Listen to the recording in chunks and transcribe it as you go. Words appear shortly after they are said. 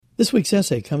This week's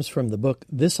essay comes from the book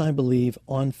This I Believe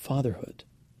on Fatherhood.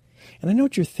 And I know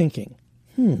what you're thinking.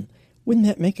 Wouldn't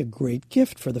that make a great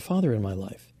gift for the father in my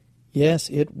life? Yes,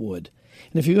 it would.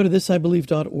 And if you go to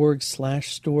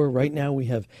thisibelieve.org/store, right now we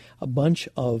have a bunch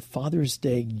of Father's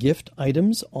Day gift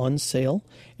items on sale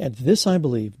at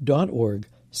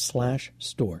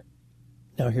thisibelieve.org/store.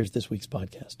 Now here's this week's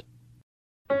podcast.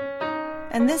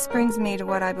 And this brings me to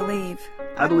what I believe.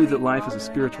 I believe that life is a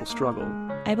spiritual struggle.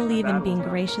 I believe in being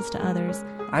gracious to others.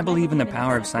 I believe in the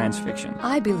power of science fiction.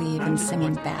 I believe in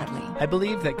singing badly. I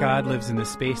believe that God lives in the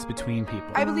space between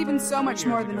people. I believe in so much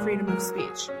more than freedom of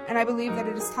speech, and I believe that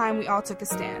it is time we all took a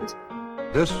stand.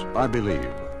 This I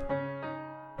believe.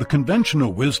 The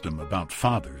conventional wisdom about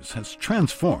fathers has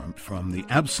transformed from the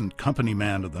absent company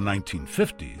man of the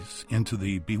 1950s into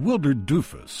the bewildered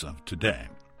doofus of today.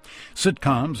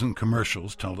 Sitcoms and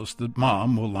commercials tell us that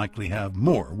mom will likely have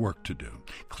more work to do,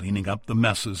 cleaning up the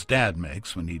messes dad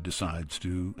makes when he decides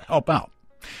to help out.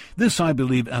 This I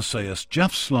Believe essayist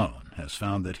Jeff Sloan has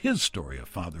found that his story of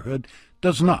fatherhood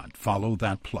does not follow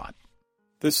that plot.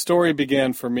 This story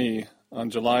began for me on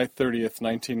July 30th,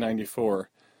 1994,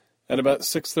 at about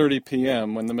 6:30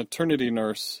 p.m. when the maternity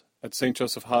nurse at St.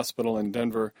 Joseph Hospital in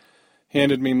Denver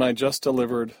handed me my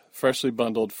just-delivered, freshly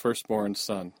bundled firstborn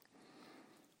son.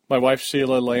 My wife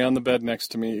Sheila lay on the bed next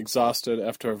to me, exhausted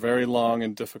after a very long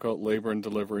and difficult labor and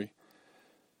delivery.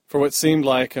 For what seemed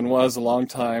like and was a long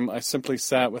time, I simply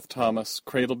sat with Thomas,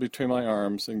 cradled between my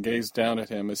arms, and gazed down at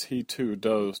him as he too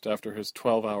dozed after his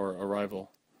 12-hour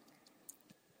arrival.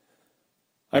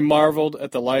 I marveled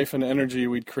at the life and energy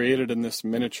we'd created in this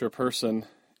miniature person,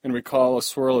 and recall a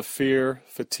swirl of fear,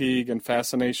 fatigue, and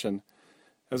fascination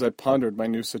as I pondered my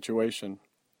new situation.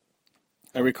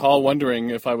 I recall wondering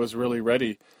if I was really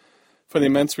ready for the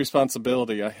immense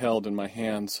responsibility I held in my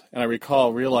hands, and I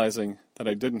recall realizing that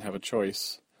I didn't have a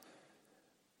choice.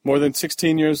 More than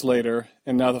 16 years later,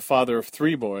 and now the father of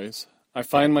 3 boys, I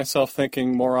find myself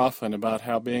thinking more often about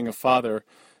how being a father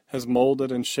has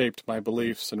molded and shaped my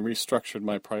beliefs and restructured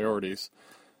my priorities.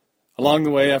 Along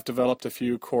the way, I've developed a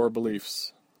few core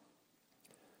beliefs.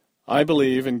 I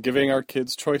believe in giving our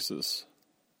kids choices.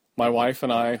 My wife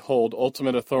and I hold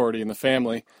ultimate authority in the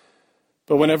family,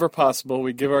 but whenever possible,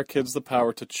 we give our kids the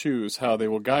power to choose how they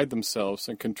will guide themselves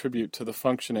and contribute to the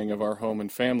functioning of our home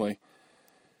and family.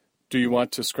 Do you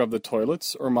want to scrub the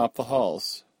toilets or mop the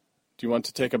halls? Do you want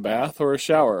to take a bath or a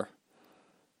shower?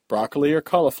 Broccoli or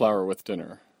cauliflower with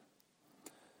dinner?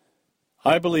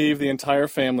 I believe the entire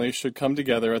family should come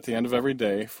together at the end of every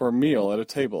day for a meal at a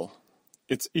table.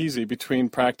 It's easy between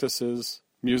practices,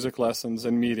 music lessons,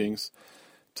 and meetings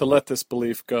to let this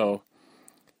belief go.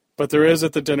 But there is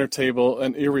at the dinner table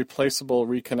an irreplaceable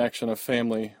reconnection of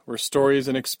family where stories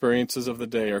and experiences of the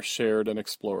day are shared and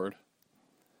explored.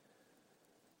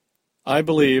 I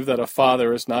believe that a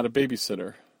father is not a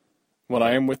babysitter. When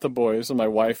I am with the boys and my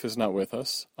wife is not with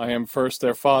us, I am first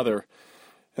their father,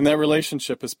 and that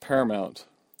relationship is paramount.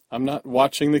 I'm not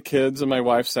watching the kids in my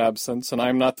wife's absence, and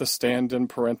I'm not the stand-in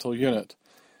parental unit.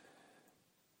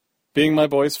 Being my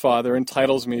boy's father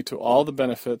entitles me to all the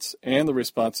benefits and the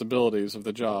responsibilities of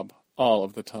the job, all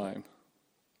of the time.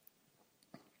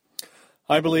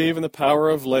 I believe in the power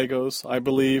of Legos. I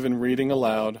believe in reading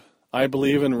aloud. I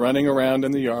believe in running around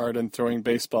in the yard and throwing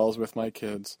baseballs with my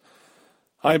kids.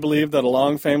 I believe that a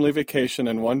long family vacation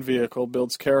in one vehicle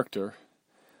builds character.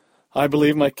 I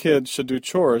believe my kids should do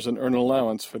chores and earn an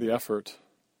allowance for the effort.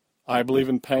 I believe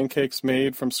in pancakes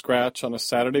made from scratch on a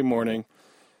Saturday morning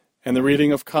and the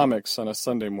reading of comics on a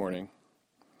Sunday morning.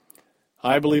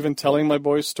 I believe in telling my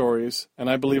boys stories, and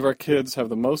I believe our kids have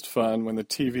the most fun when the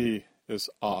TV is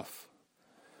off.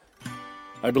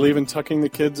 I believe in tucking the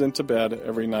kids into bed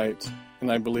every night,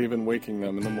 and I believe in waking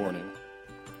them in the morning.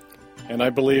 And I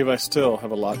believe I still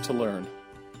have a lot to learn,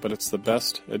 but it's the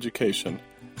best education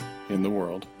in the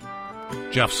world.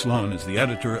 Jeff Sloan is the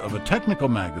editor of a technical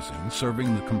magazine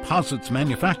serving the composites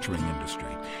manufacturing industry.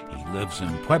 He lives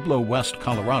in Pueblo, West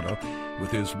Colorado,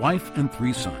 with his wife and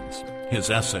 3 sons. His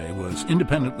essay was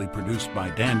independently produced by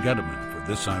Dan Getteman for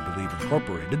This I Believe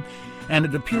Incorporated, and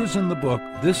it appears in the book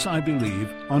This I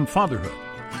Believe on Fatherhood.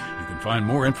 You can find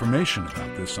more information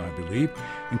about This I Believe,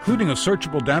 including a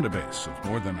searchable database of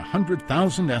more than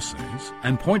 100,000 essays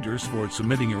and pointers for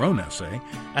submitting your own essay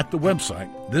at the website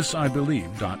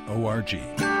thisibelieve.org.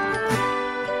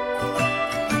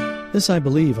 This I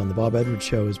Believe on The Bob Edwards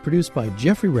Show is produced by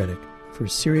Jeffrey Reddick for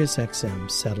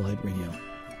SiriusXM Satellite Radio.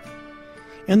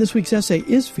 And this week's essay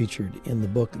is featured in the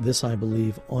book This I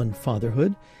Believe on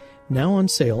Fatherhood, now on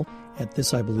sale at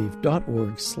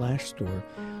thisibelieve.org/store,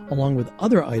 along with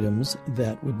other items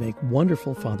that would make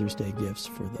wonderful Father's Day gifts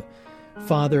for the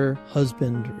father,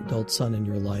 husband, or adult son in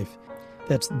your life.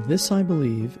 That's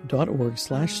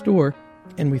thisibelieve.org/store,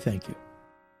 and we thank you.